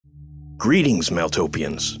Greetings,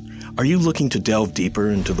 Meltopians. Are you looking to delve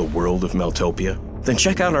deeper into the world of Meltopia? Then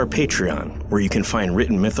check out our Patreon, where you can find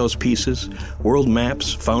written mythos pieces, world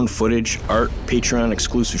maps, found footage, art,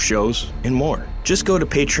 Patreon-exclusive shows, and more. Just go to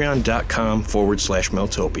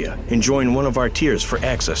patreon.com/Meltopia and join one of our tiers for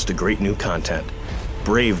access to great new content.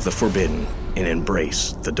 Brave the forbidden and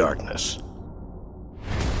embrace the darkness.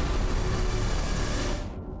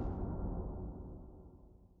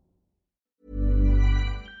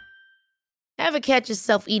 Ever catch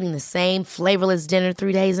yourself eating the same flavorless dinner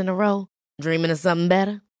 3 days in a row? Dreaming of something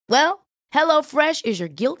better? Well, HelloFresh is your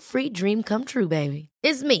guilt-free dream come true, baby.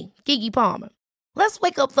 It's me, Keke Palmer. Let's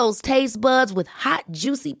wake up those taste buds with hot,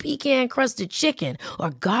 juicy pecan-crusted chicken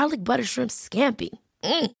or garlic butter shrimp scampi.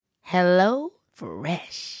 Hello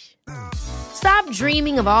Fresh. Stop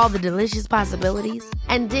dreaming of all the delicious possibilities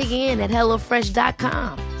and dig in at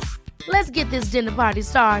HelloFresh.com. Let's get this dinner party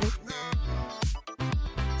started.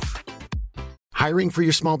 Hiring for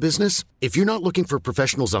your small business? If you're not looking for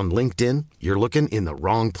professionals on LinkedIn, you're looking in the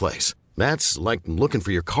wrong place. That's like looking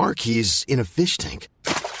for your car keys in a fish tank.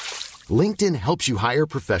 LinkedIn helps you hire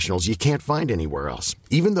professionals you can't find anywhere else,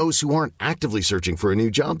 even those who aren't actively searching for a new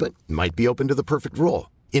job but might be open to the perfect role.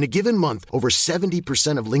 In a given month, over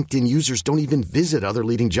 70% of LinkedIn users don't even visit other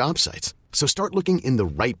leading job sites. So start looking in the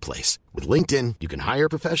right place. With LinkedIn, you can hire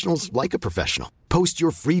professionals like a professional. Post your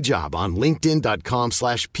free job on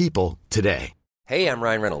linkedin.com/people today. Hey, I'm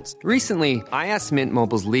Ryan Reynolds. Recently, I asked Mint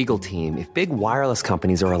Mobile's legal team if big wireless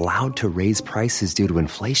companies are allowed to raise prices due to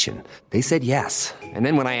inflation. They said yes. And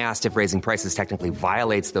then when I asked if raising prices technically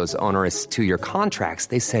violates those onerous 2-year contracts,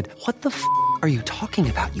 they said, "What the f*** are you talking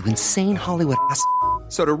about, you insane Hollywood ass?"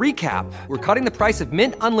 So to recap, we're cutting the price of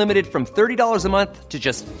Mint Unlimited from $30 a month to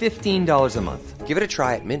just $15 a month. Give it a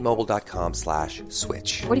try at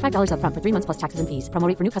mintmobile.com/switch. $45 up front for 3 months plus taxes and fees. Promo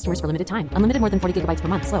rate for new customers for limited time. Unlimited more than 40 gigabytes per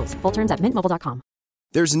month. Slows full terms at mintmobile.com.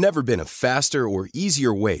 There's never been a faster or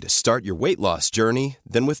easier way to start your weight loss journey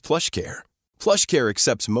than with PlushCare. PlushCare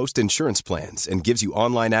accepts most insurance plans and gives you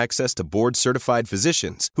online access to board-certified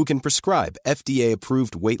physicians who can prescribe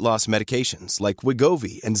FDA-approved weight loss medications like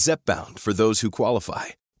Wegovy and Zepbound for those who qualify.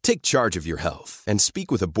 Take charge of your health and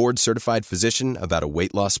speak with a board-certified physician about a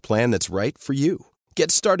weight loss plan that's right for you.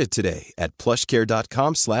 Get started today at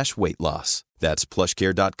plushcare.com/weight loss. That's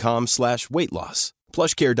plushcare.com/weight loss.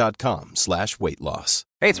 plushcare.com/weight loss.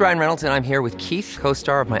 Hey, it's Ryan Reynolds, and I'm here with Keith,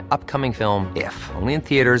 co-star of my upcoming film, If, only in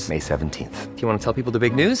theaters May 17th. Do you want to tell people the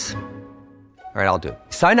big news? All right, I'll do it.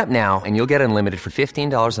 Sign up now and you'll get unlimited for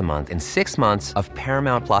 $15 a month and 6 months of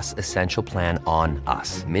Paramount Plus Essential Plan on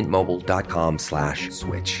us.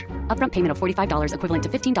 mintmobile.com/switch. Upfront payment of $45 equivalent to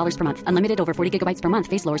 $15 per month. Unlimited over 40 gigabytes per month.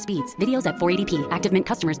 Face lower speeds. Videos at 480p. Active Mint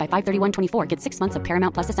customers by 531.24 get 6 months of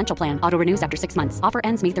Paramount Plus Essential Plan. Auto renews after 6 months. Offer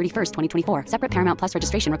ends May 31st, 2024. Separate Paramount Plus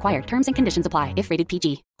registration required. Terms and conditions apply if rated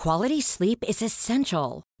PG. Quality sleep is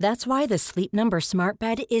essential. That's why the Sleep Number Smart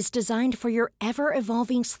Bed is designed for your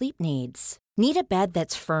ever-evolving sleep needs. Need a bed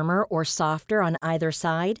that's firmer or softer on either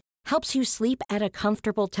side? Helps you sleep at a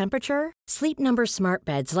comfortable temperature? Sleep Number Smart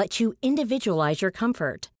Beds let you individualize your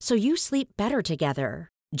comfort, so you sleep better together.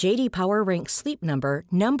 J.D. Power ranks Sleep Number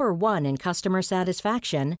number 1 in customer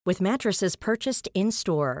satisfaction with mattresses purchased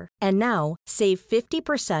in-store. And now, save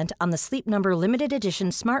 50% on the Sleep Number Limited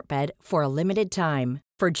Edition Smart Bed for a limited time.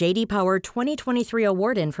 For J.D. Power 2023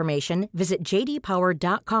 award information, visit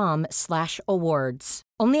jdpower.com/awards.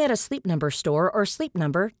 Only at a Sleep Number store or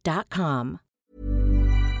sleepnumber.com.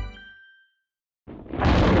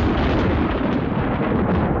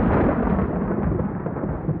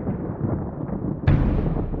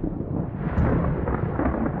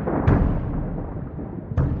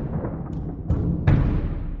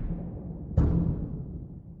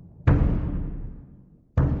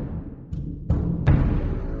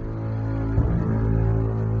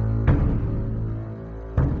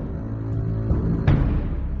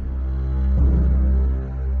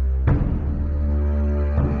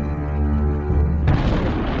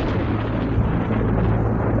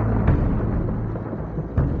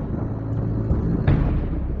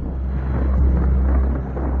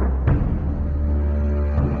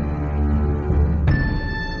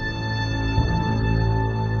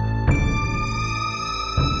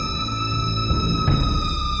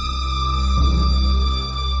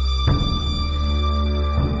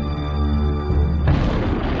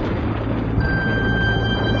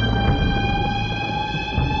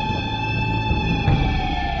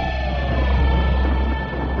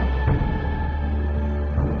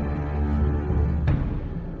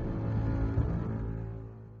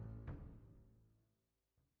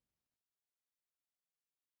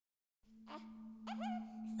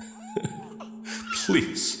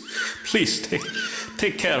 Please, Please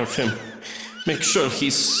take care of him. Make sure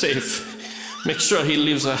he's safe. Make sure he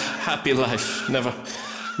lives a happy life.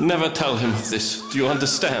 Never tell him of this. Do you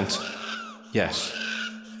understand? Yes.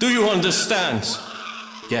 Do you understand?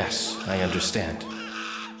 Yes, I understand.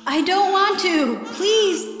 I don't want to.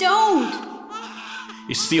 Please don't.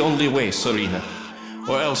 It's the only way, Serena.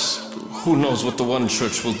 Or else, who knows what the One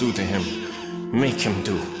Church will do to him. Make him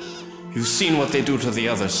do. You've seen what they do to the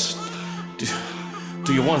others.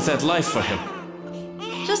 Do you want that life for him?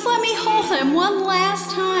 Just let me hold him one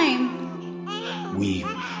last time. We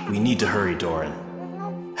need to hurry,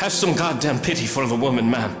 Doran. Have some goddamn pity for the woman,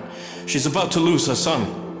 man. She's about to lose her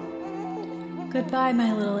son. Goodbye,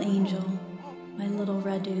 my little angel. My little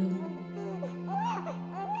Radu.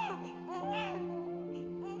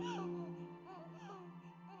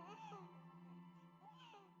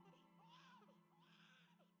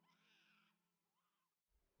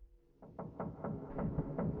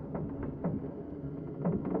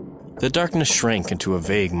 The darkness shrank into a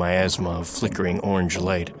vague miasma of flickering orange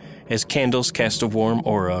light as candles cast a warm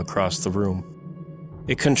aura across the room.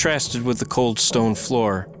 It contrasted with the cold stone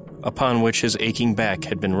floor, upon which his aching back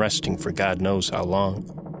had been resting for God knows how long.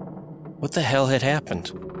 What the hell had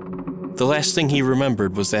happened? The last thing he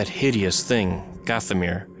remembered was that hideous thing,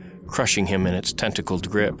 Gothamir, crushing him in its tentacled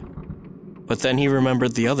grip. But then he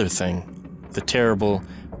remembered the other thing, the terrible,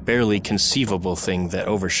 barely conceivable thing that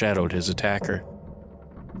overshadowed his attacker.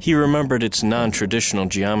 He remembered its non-traditional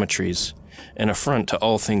geometries, an affront to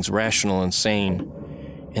all things rational and sane,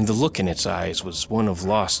 and the look in its eyes was one of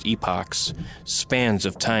lost epochs, spans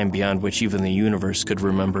of time beyond which even the universe could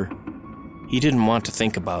remember. He didn't want to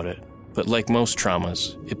think about it, but like most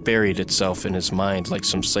traumas, it buried itself in his mind like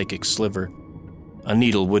some psychic sliver. A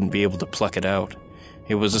needle wouldn't be able to pluck it out.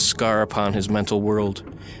 It was a scar upon his mental world,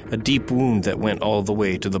 a deep wound that went all the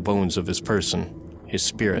way to the bones of his person, his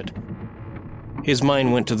spirit. His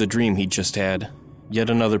mind went to the dream he'd just had, yet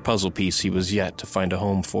another puzzle piece he was yet to find a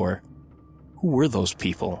home for. Who were those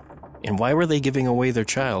people, and why were they giving away their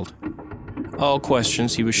child? All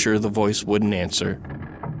questions he was sure the voice wouldn't answer.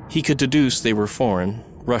 He could deduce they were foreign,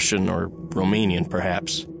 Russian or Romanian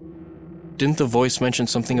perhaps. Didn't the voice mention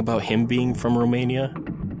something about him being from Romania?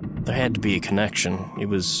 There had to be a connection. It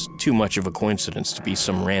was too much of a coincidence to be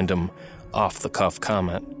some random, off-the-cuff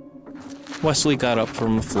comment. Wesley got up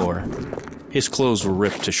from the floor. His clothes were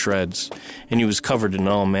ripped to shreds, and he was covered in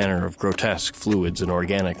all manner of grotesque fluids and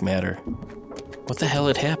organic matter. What the hell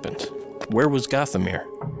had happened? Where was Gothamir?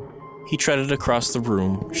 He treaded across the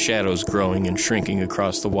room, shadows growing and shrinking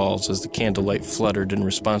across the walls as the candlelight fluttered in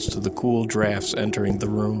response to the cool drafts entering the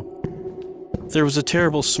room. There was a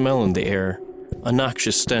terrible smell in the air, a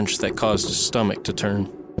noxious stench that caused his stomach to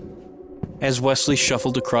turn. As Wesley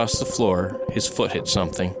shuffled across the floor, his foot hit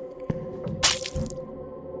something.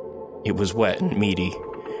 It was wet and meaty,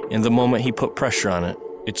 and the moment he put pressure on it,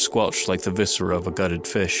 it squelched like the viscera of a gutted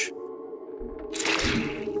fish.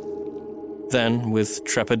 Then, with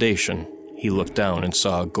trepidation, he looked down and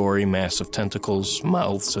saw a gory mass of tentacles,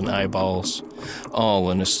 mouths, and eyeballs, all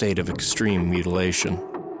in a state of extreme mutilation.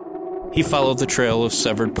 He followed the trail of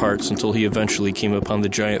severed parts until he eventually came upon the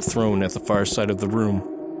giant throne at the far side of the room.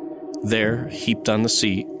 There, heaped on the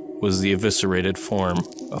seat, was the eviscerated form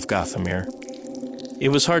of Gothamir. It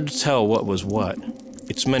was hard to tell what was what.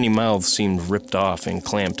 Its many mouths seemed ripped off and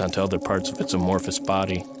clamped onto other parts of its amorphous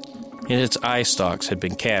body, and its eye stalks had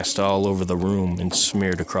been cast all over the room and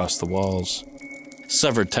smeared across the walls.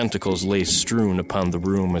 Severed tentacles lay strewn upon the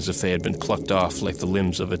room as if they had been plucked off like the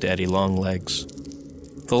limbs of a daddy longlegs.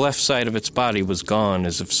 The left side of its body was gone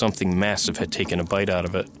as if something massive had taken a bite out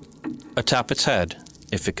of it. Atop its head,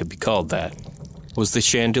 if it could be called that, was the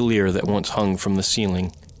chandelier that once hung from the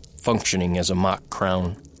ceiling, functioning as a mock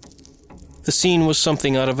crown. The scene was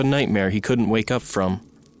something out of a nightmare he couldn't wake up from.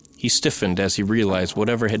 He stiffened as he realized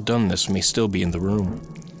whatever had done this may still be in the room.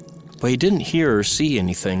 But he didn't hear or see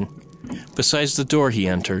anything. Besides the door he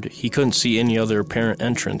entered, he couldn't see any other apparent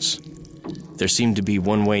entrance. There seemed to be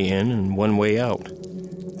one way in and one way out.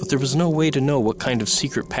 But there was no way to know what kind of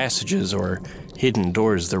secret passages or hidden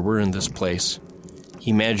doors there were in this place.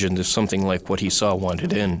 He imagined if something like what he saw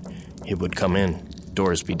wanted in, it would come in.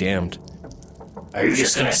 Doors be damned. Are you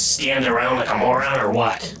just gonna stand around like a moron or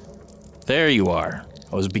what? There you are.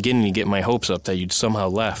 I was beginning to get my hopes up that you'd somehow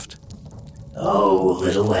left. Oh,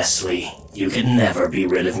 little Wesley, you can never be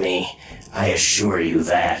rid of me. I assure you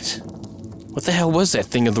that. What the hell was that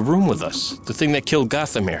thing in the room with us? The thing that killed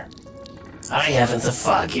Gothamir? I haven't the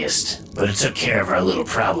foggiest, but it took care of our little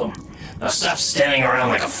problem. Now stop standing around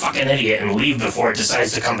like a fucking idiot and leave before it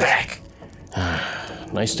decides to come back.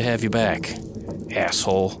 Nice to have you back,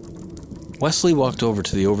 asshole. Wesley walked over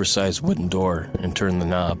to the oversized wooden door and turned the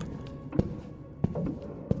knob.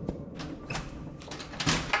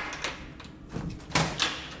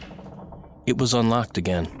 It was unlocked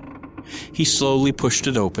again. He slowly pushed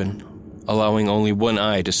it open, allowing only one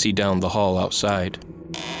eye to see down the hall outside.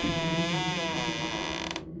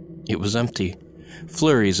 It was empty,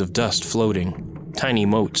 flurries of dust floating, tiny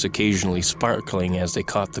motes occasionally sparkling as they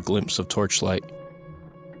caught the glimpse of torchlight.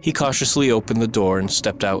 He cautiously opened the door and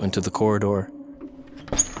stepped out into the corridor.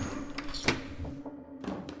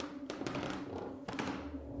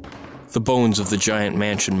 The bones of the giant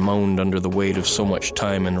mansion moaned under the weight of so much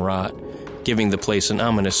time and rot, giving the place an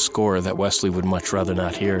ominous score that Wesley would much rather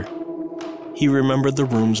not hear. He remembered the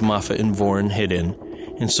rooms Moffat and Voren hid in,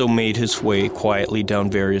 and so made his way quietly down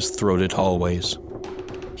various throated hallways.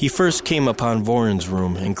 He first came upon Voren's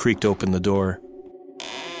room and creaked open the door.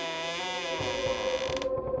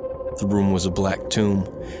 The room was a black tomb,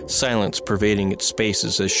 silence pervading its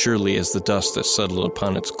spaces as surely as the dust that settled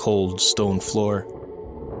upon its cold stone floor.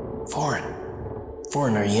 Voren,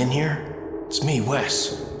 are you in here? It's me,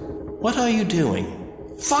 Wes. What are you doing?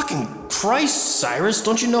 Fucking Christ, Cyrus,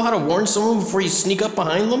 don't you know how to warn someone before you sneak up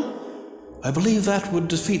behind them? I believe that would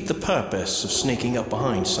defeat the purpose of sneaking up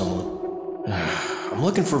behind someone. I'm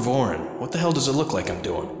looking for Voren. What the hell does it look like I'm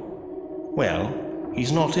doing? Well,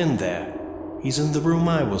 he's not in there. He's in the room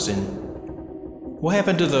I was in. What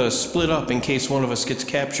happened to the split up in case one of us gets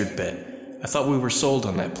captured bit? I thought we were sold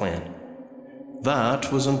on that plan.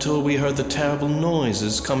 That was until we heard the terrible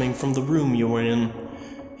noises coming from the room you were in.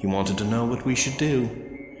 He wanted to know what we should do.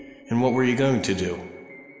 And what were you going to do?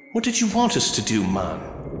 What did you want us to do,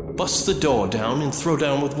 man? Bust the door down and throw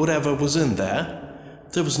down with whatever was in there?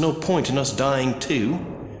 There was no point in us dying too.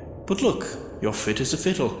 But look, you're fit as a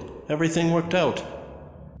fiddle. Everything worked out.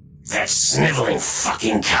 That sniveling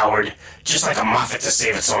fucking coward, just like a Moffat to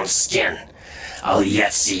save its own skin. I'll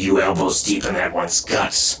yet see you elbows deep in that one's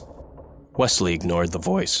guts. Wesley ignored the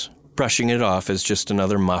voice, brushing it off as just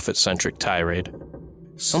another Moffat-centric tirade.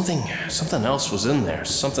 Something else was in there.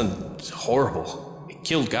 Something horrible. It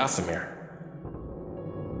killed Gothamir.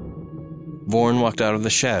 Voren walked out of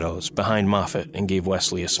the shadows behind Moffat and gave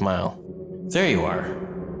Wesley a smile. There you are.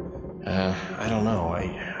 I don't know.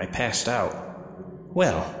 I passed out.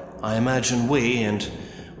 Well, I imagine we and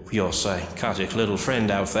your psychotic little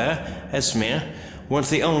friend out there, Esmir, weren't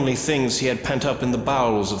the only things he had pent up in the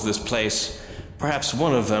bowels of this place. Perhaps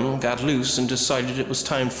one of them got loose and decided it was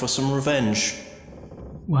time for some revenge.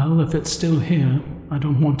 Well, if it's still here, I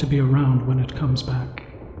don't want to be around when it comes back.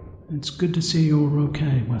 It's good to see you're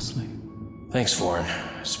okay, Wesley. Thanks, Voren.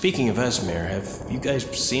 Speaking of Esmir, have you guys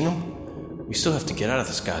seen him? We still have to get out of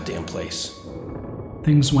this goddamn place.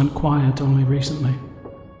 Things went quiet only recently.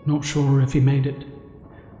 Not sure if he made it.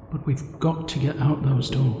 But we've got to get out those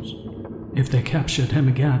doors. If they captured him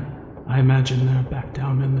again, I imagine they're back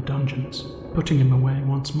down in the dungeons, putting him away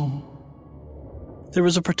once more. There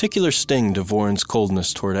was a particular sting to Voren's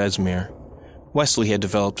coldness toward Esmir. Wesley had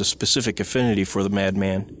developed a specific affinity for the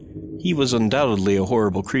madman. He was undoubtedly a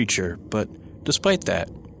horrible creature, but despite that,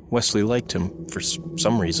 Wesley liked him for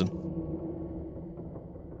some reason.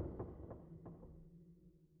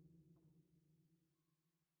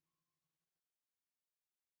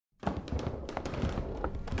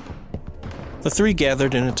 The three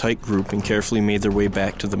gathered in a tight group and carefully made their way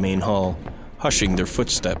back to the main hall, hushing their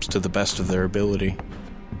footsteps to the best of their ability.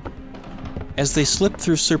 As they slipped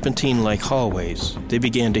through serpentine-like hallways, they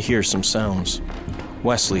began to hear some sounds.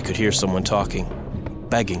 Wesley could hear someone talking,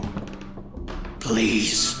 begging.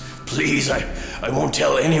 Please, I won't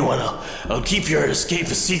tell anyone. I'll keep your escape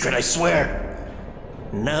a secret, I swear.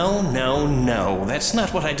 No, that's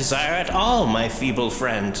not what I desire at all, my feeble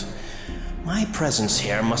friend. My presence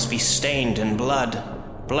here must be stained in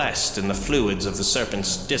blood, blessed in the fluids of the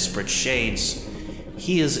serpent's disparate shades.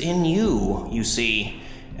 He is in you, you see,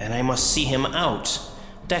 and I must see him out,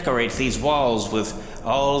 decorate these walls with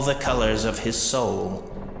all the colors of his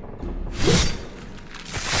soul.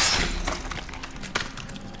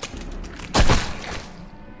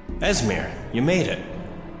 Esmir, you made it.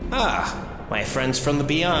 Ah, my friends from the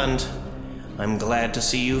beyond. I'm glad to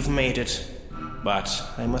see you've made it. But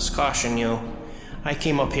I must caution you, I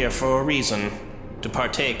came up here for a reason, to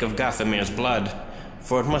partake of Gothamir's blood,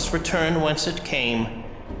 for it must return whence it came.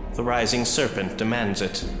 The rising serpent demands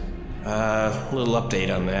it. Little update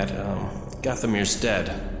on that. Gothamir's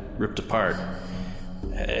dead, ripped apart.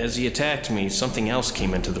 As he attacked me, something else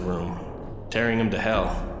came into the room, tearing him to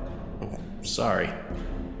hell. Sorry.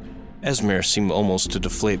 Esmir seemed almost to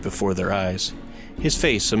deflate before their eyes, his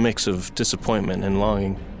face a mix of disappointment and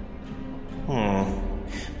longing.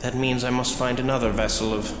 That means I must find another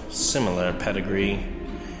vessel of similar pedigree.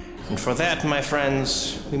 And for that, my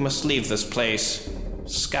friends, we must leave this place,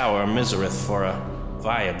 scour Mizareth for a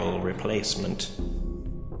viable replacement.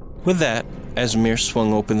 With that, Asmir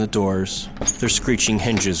swung open the doors. Their screeching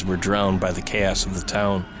hinges were drowned by the chaos of the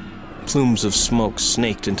town. Plumes of smoke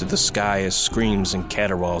snaked into the sky as screams and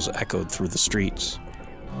caterwauls echoed through the streets.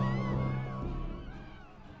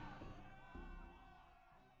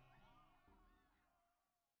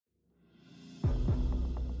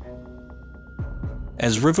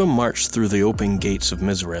 As Riva marched through the open gates of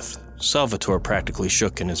Mizareth, Salvatore practically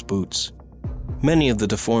shook in his boots. Many of the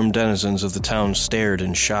deformed denizens of the town stared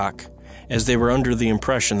in shock, as they were under the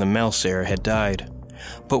impression that Malsair had died.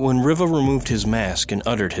 But when Riva removed his mask and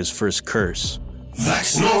uttered his first curse,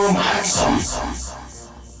 Vaxnorum Haxum!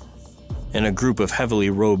 And a group of heavily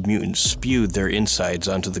robed mutants spewed their insides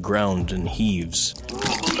onto the ground in heaves.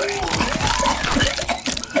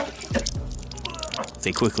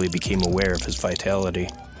 They quickly became aware of his vitality.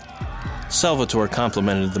 Salvatore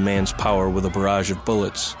complimented the man's power with a barrage of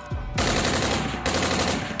bullets,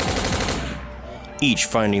 each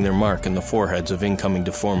finding their mark in the foreheads of incoming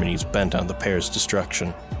deformities bent on the pair's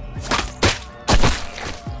destruction.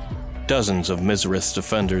 Dozens of Mizareth's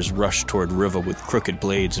defenders rushed toward Riva with crooked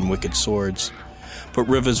blades and wicked swords, but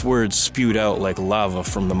Riva's words spewed out like lava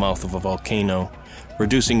from the mouth of a volcano,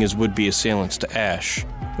 reducing his would-be assailants to ash,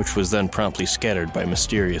 which was then promptly scattered by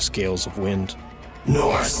mysterious gales of wind.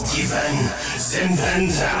 Nor Steven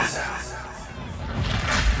Zinventa!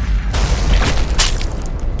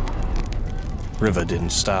 Riva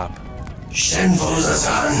didn't stop.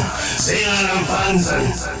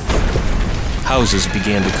 Houses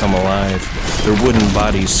began to come alive, their wooden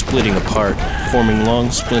bodies splitting apart, forming long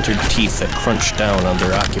splintered teeth that crunched down on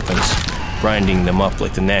their occupants, grinding them up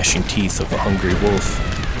like the gnashing teeth of a hungry wolf.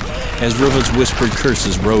 As Riva's whispered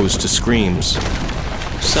curses rose to screams,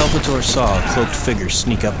 Salvatore saw a cloaked figure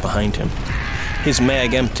sneak up behind him. His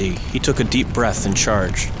mag empty, he took a deep breath and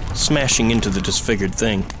charged, smashing into the disfigured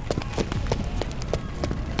thing.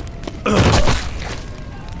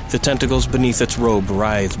 The tentacles beneath its robe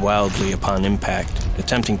writhed wildly upon impact,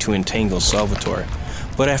 attempting to entangle Salvatore,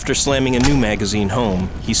 but after slamming a new magazine home,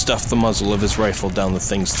 he stuffed the muzzle of his rifle down the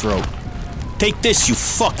thing's throat. "Take this, you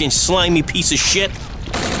fucking slimy piece of shit!"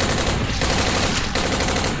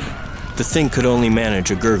 The thing could only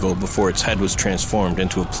manage a gurgle before its head was transformed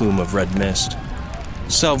into a plume of red mist.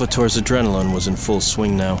 Salvatore's adrenaline was in full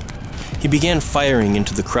swing now. He began firing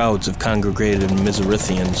into the crowds of congregated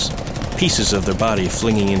Mizarethians, pieces of their body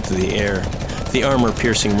flinging into the air, the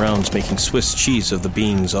armor-piercing rounds making Swiss cheese of the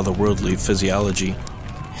being's otherworldly physiology.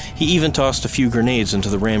 He even tossed a few grenades into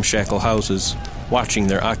the ramshackle houses, watching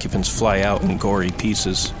their occupants fly out in gory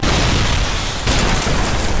pieces.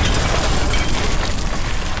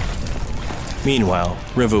 Meanwhile,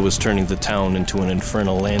 Riva was turning the town into an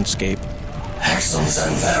infernal landscape. Hexum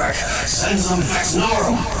Zanveric, Sensum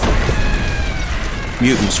Vaxnorum!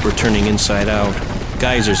 Mutants were turning inside out,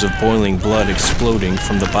 geysers of boiling blood exploding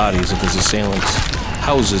from the bodies of his assailants.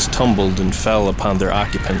 Houses tumbled and fell upon their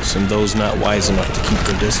occupants and those not wise enough to keep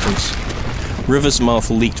their distance. Riva's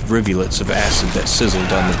mouth leaked rivulets of acid that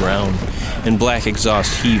sizzled on the ground, and black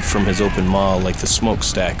exhaust heaved from his open maw like the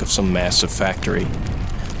smokestack of some massive factory.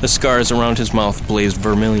 The scars around his mouth blazed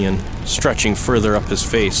vermilion, stretching further up his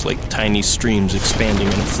face like tiny streams expanding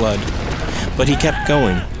in a flood. But he kept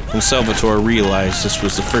going, and Salvatore realized this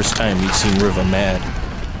was the first time he'd seen Riva mad.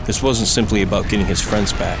 This wasn't simply about getting his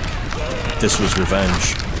friends back. This was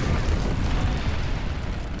revenge.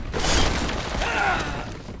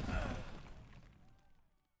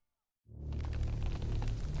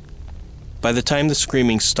 By the time the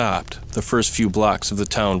screaming stopped, the first few blocks of the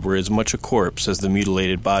town were as much a corpse as the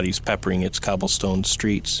mutilated bodies peppering its cobblestone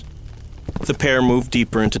streets. The pair moved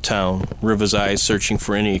deeper into town, Riva's eyes searching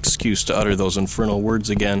for any excuse to utter those infernal words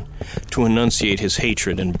again, to enunciate his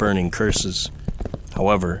hatred and burning curses.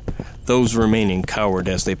 However, those remaining cowered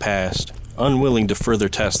as they passed, unwilling to further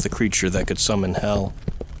test the creature that could summon hell.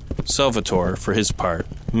 Salvatore, for his part,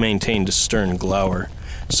 maintained a stern glower,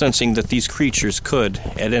 sensing that these creatures could,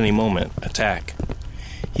 at any moment, attack.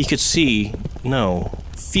 He could feel,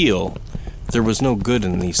 there was no good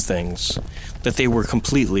in these things, that they were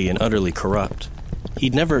completely and utterly corrupt.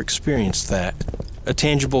 He'd never experienced that, a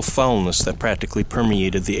tangible foulness that practically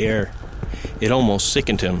permeated the air. It almost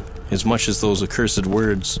sickened him, as much as those accursed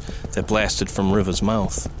words that blasted from Riva's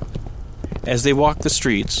mouth. As they walked the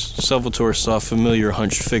streets, Salvatore saw a familiar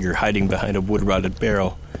hunched figure hiding behind a wood-rotted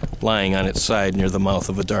barrel, lying on its side near the mouth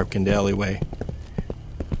of a darkened alleyway.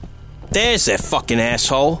 "There's that fucking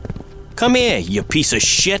asshole! Come here, you piece of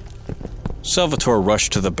shit!" Salvatore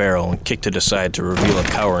rushed to the barrel and kicked it aside to reveal a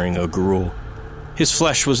cowering Agrul. His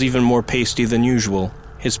flesh was even more pasty than usual,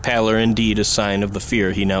 his pallor indeed a sign of the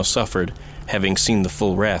fear he now suffered, having seen the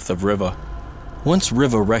full wrath of Riva. Once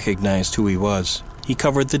Riva recognized who he was, he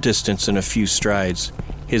covered the distance in a few strides,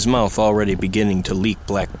 his mouth already beginning to leak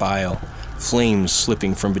black bile, flames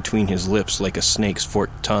slipping from between his lips like a snake's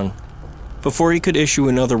forked tongue. Before he could issue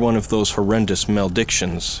another one of those horrendous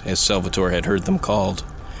maledictions, as Salvatore had heard them called,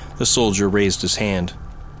 the soldier raised his hand.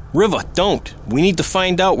 "Riva, don't! We need to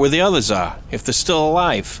find out where the others are, if they're still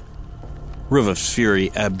alive." Riva's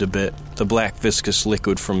fury ebbed a bit, the black viscous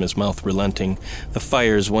liquid from his mouth relenting, the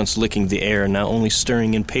fires once licking the air now only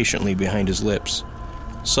stirring impatiently behind his lips.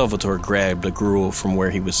 Salvatore grabbed Agrul from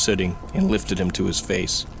where he was sitting and lifted him to his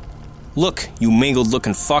face. "Look, you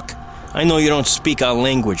mangled-looking fuck. I know you don't speak our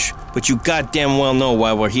language, but you goddamn well know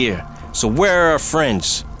why we're here. So where are our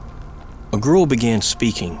friends?" Agrul began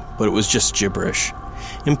speaking, but it was just gibberish.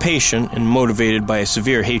 Impatient and motivated by a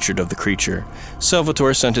severe hatred of the creature,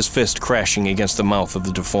 Salvatore sent his fist crashing against the mouth of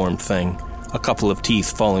the deformed thing, a couple of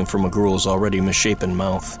teeth falling from Agrul's already misshapen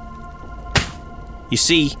mouth. "You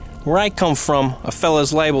see, where I come from, a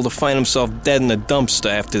fella's liable to find himself dead in a dumpster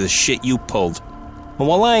after the shit you pulled. And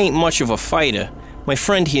while I ain't much of a fighter, my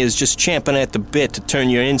friend here is just champing at the bit to turn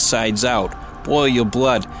your insides out, boil your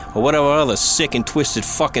blood, or whatever other sick and twisted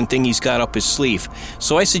fucking thing he's got up his sleeve.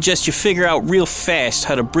 So I suggest you figure out real fast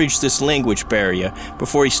how to bridge this language barrier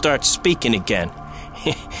before he starts speaking again.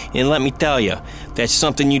 And let me tell you, that's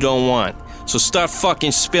something you don't want. So start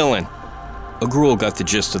fucking spilling." Agrul got the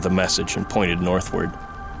gist of the message and pointed northward.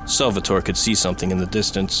 Salvatore could see something in the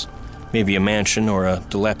distance, maybe a mansion or a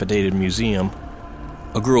dilapidated museum.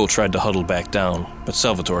 Agrul tried to huddle back down, but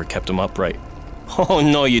Salvatore kept him upright. "Oh,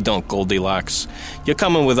 no you don't, Goldilocks. You're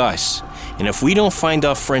coming with us. And if we don't find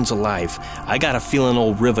our friends alive, I got a feeling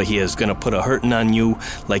old Riva here is gonna put a hurtin' on you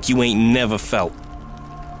like you ain't never felt."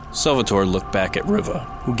 Salvatore looked back at Riva,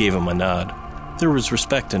 who gave him a nod. There was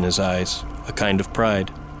respect in his eyes, a kind of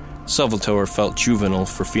pride. Salvatore felt juvenile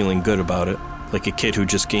for feeling good about it, like a kid who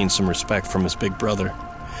just gained some respect from his big brother.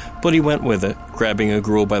 But he went with it, grabbing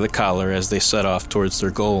Agrul by the collar as they set off towards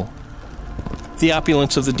their goal. The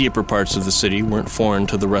opulence of the deeper parts of the city weren't foreign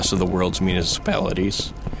to the rest of the world's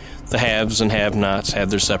municipalities. The haves and have-nots had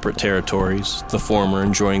their separate territories, the former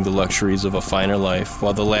enjoying the luxuries of a finer life,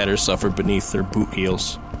 while the latter suffered beneath their boot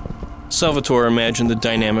heels. Salvatore imagined the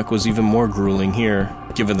dynamic was even more grueling here,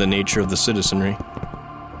 given the nature of the citizenry.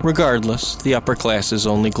 Regardless, the upper classes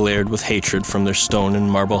only glared with hatred from their stone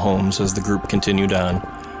and marble homes as the group continued on,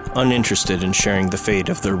 uninterested in sharing the fate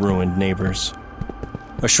of their ruined neighbors.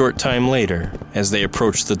 A short time later, as they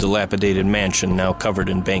approached the dilapidated mansion now covered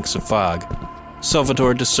in banks of fog,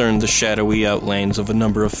 Salvatore discerned the shadowy outlines of a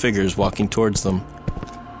number of figures walking towards them.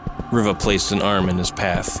 Riva placed an arm in his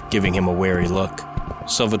path, giving him a wary look.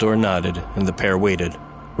 Salvatore nodded, and the pair waited,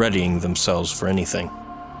 readying themselves for anything.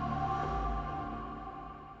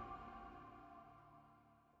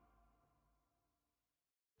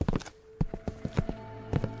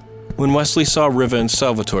 When Wesley saw Riva and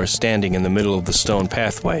Salvatore standing in the middle of the stone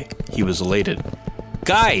pathway, he was elated.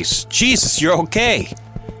 "Guys, Jesus, you're okay!"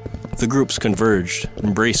 The groups converged,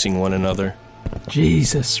 embracing one another.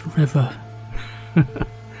 "Jesus, Riva.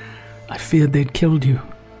 I feared they'd killed you.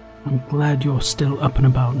 I'm glad you're still up and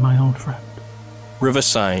about, my old friend." Riva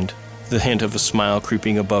signed, the hint of a smile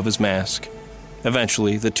creeping above his mask.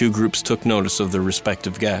 Eventually, the two groups took notice of their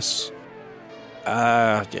respective guests.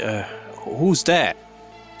 Who's that?"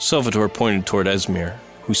 Salvatore pointed toward Esmir,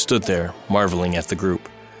 who stood there, marveling at the group.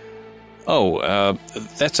 "Oh,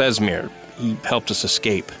 that's Esmir. He helped us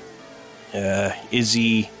escape." "Is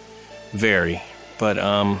he?" "Very. But,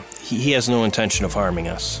 he has no intention of harming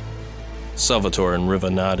us." Salvatore and Riva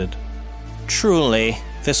nodded. "Truly,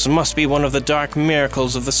 this must be one of the dark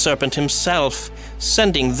miracles of the serpent himself,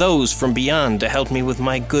 sending those from beyond to help me with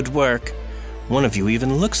my good work. One of you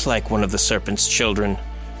even looks like one of the serpent's children.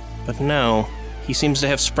 But no, he seems to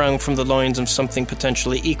have sprung from the loins of something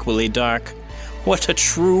potentially equally dark. What a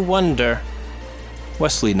true wonder!"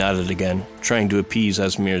 Wesley nodded again, trying to appease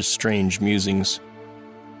Esmir's strange musings.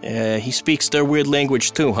 He speaks their weird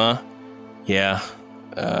language too, huh?" "Yeah.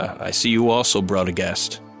 I see you also brought a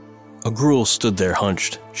guest." Agrul stood there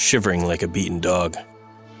hunched, shivering like a beaten dog.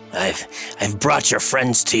 I've brought your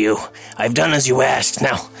friends to you. I've done as you asked.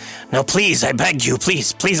 Now please, I beg you,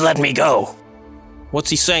 please let me go." "What's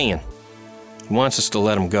he saying?" "He wants us to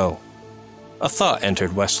let him go." A thought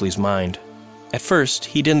entered Wesley's mind. At first,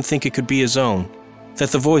 he didn't think it could be his own,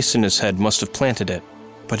 that the voice in his head must have planted it,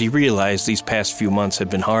 but he realized these past few months had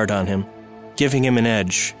been hard on him, giving him an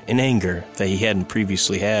edge, an anger that he hadn't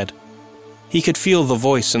previously had. He could feel the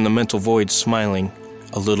voice in the mental void smiling,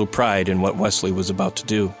 a little pride in what Wesley was about to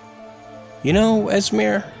do. You know,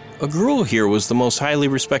 Esmir, Agrul here was the most highly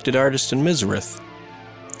respected artist in Mizarith.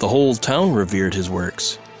 The whole town revered his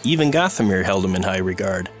works. Even Gothamir held him in high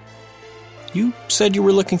regard. You said you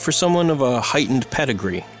were looking for someone of a heightened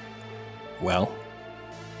pedigree. Well,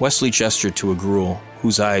 Wesley gestured to Agrul,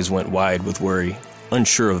 whose eyes went wide with worry,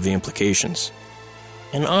 unsure of the implications.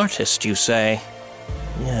 An artist, you say?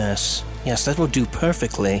 Yes, that will do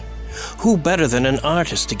perfectly. Who better than an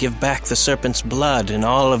artist to give back the serpent's blood in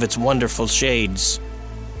all of its wonderful shades?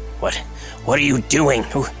 What are you doing?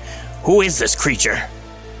 Who is this creature?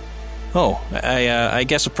 Oh, I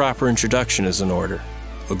guess a proper introduction is in order.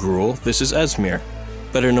 Agrul, this is Esmir,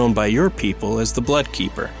 better known by your people as the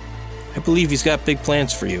Bloodkeeper. I believe he's got big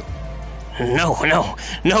plans for you. No,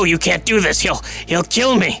 you can't do this. He'll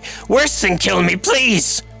kill me. Worse than kill me,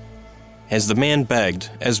 please. As the man begged,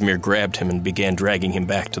 Esmir grabbed him and began dragging him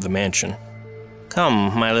back to the mansion.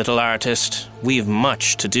 Come, my little artist, we've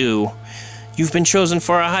much to do. You've been chosen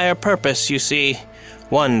for a higher purpose, you see.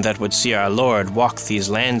 One that would see our Lord walk these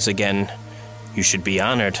lands again. You should be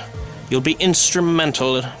honored. You'll be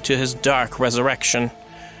instrumental to his dark resurrection.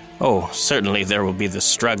 Oh, certainly there will be the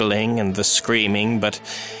struggling and the screaming, but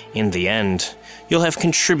in the end, you'll have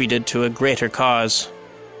contributed to a greater cause.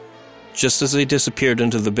 Just as they disappeared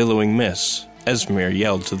into the billowing mist, Esmir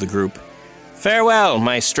yelled to the group, Farewell,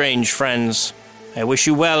 my strange friends. I wish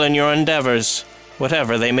you well in your endeavors,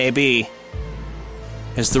 whatever they may be.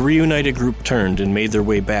 As the reunited group turned and made their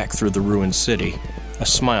way back through the ruined city, a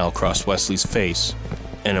smile crossed Wesley's face,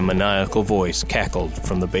 and a maniacal voice cackled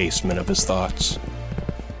from the basement of his thoughts.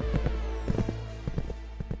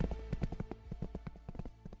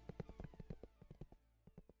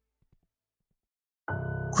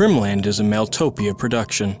 Grimland is a Maeltopia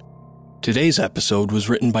production. Today's episode was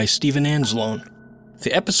written by Steven Anzalone.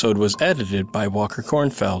 The episode was edited by Walker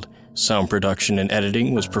Kornfeld. Sound production and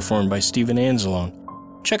editing was performed by Steven Anzalone.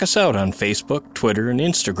 Check us out on Facebook, Twitter, and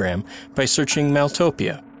Instagram by searching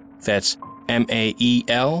Maeltopia. That's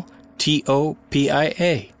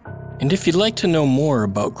Maeltopia. And if you'd like to know more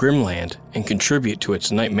about Grimland and contribute to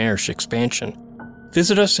its nightmarish expansion,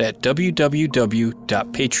 visit us at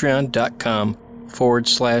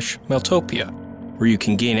www.patreon.com/Maeltopia, where you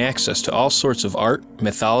can gain access to all sorts of art,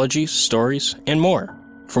 mythology, stories, and more.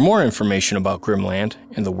 For more information about Grimland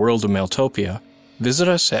and the world of Maeltopia, visit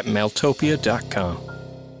us at maeltopia.com.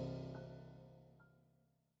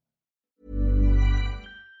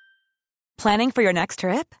 Planning for your next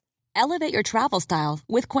trip? Elevate your travel style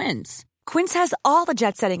with Quince. Quince has all the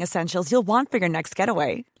jet-setting essentials you'll want for your next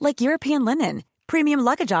getaway, like European linen, premium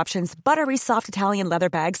luggage options, buttery soft Italian leather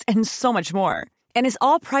bags, and so much more. And is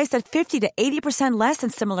all priced at 50 to 80% less than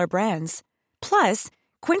similar brands. Plus,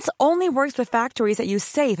 Quince only works with factories that use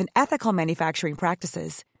safe and ethical manufacturing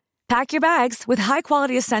practices. Pack your bags with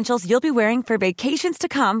high-quality essentials you'll be wearing for vacations to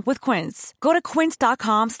come with Quince. Go to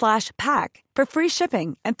quince.com/pack for free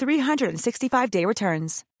shipping and 365-day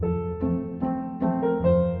returns.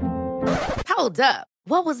 Hold up.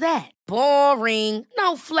 What was that? Boring.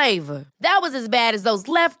 No flavor. That was as bad as those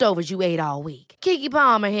leftovers you ate all week. Keke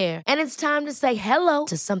Palmer here, and it's time to say hello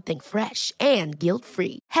to something fresh and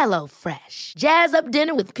guilt-free. Hello Fresh. Jazz up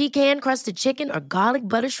dinner with pecan-crusted chicken or garlic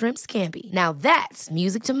butter shrimp scampi. Now that's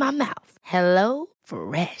music to my mouth. Hello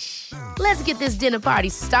Fresh. Let's get this dinner party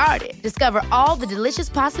started. Discover all the delicious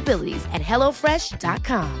possibilities at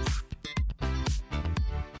HelloFresh.com.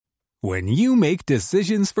 When you make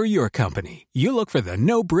decisions for your company, you look for the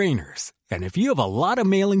no-brainers. And if you have a lot of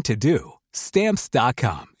mailing to do,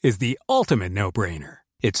 Stamps.com is the ultimate no-brainer.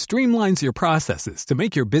 It streamlines your processes to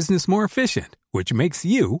make your business more efficient, which makes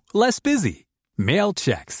you less busy. Mail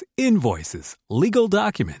checks, invoices, legal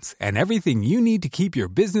documents, and everything you need to keep your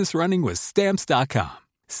business running with Stamps.com.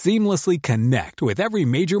 Seamlessly connect with every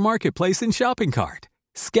major marketplace and shopping cart.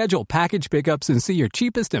 Schedule package pickups and see your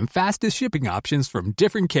cheapest and fastest shipping options from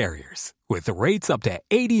different carriers, with rates up to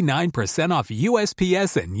 89% off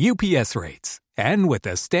USPS and UPS rates. And with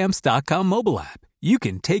the Stamps.com mobile app, you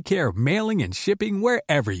can take care of mailing and shipping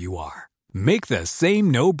wherever you are. Make the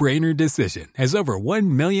same no-brainer decision as over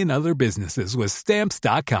 1 million other businesses with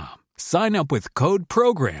Stamps.com. Sign up with code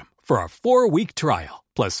PROGRAM for a 4-week trial,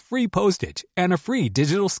 plus free postage and a free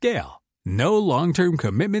digital scale. No long-term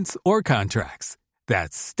commitments or contracts.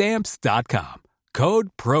 That's Stamps.com.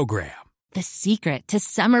 Code PROGRAM. The secret to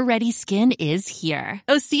summer-ready skin is here.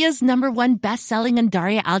 Osea's #1 best-selling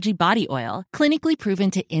Undaria Algae Body Oil, clinically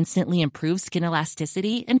proven to instantly improve skin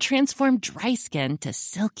elasticity and transform dry skin to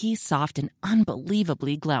silky, soft, and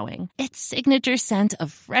unbelievably glowing. Its signature scent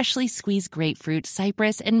of freshly squeezed grapefruit,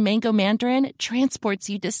 cypress, and mango mandarin transports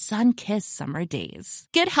you to sun-kissed summer days.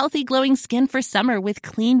 Get healthy, glowing skin for summer with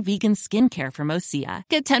clean vegan skincare from Osea.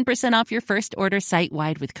 Get 10% off your first order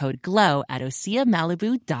site-wide with code GLOW at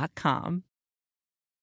OseaMalibu.com.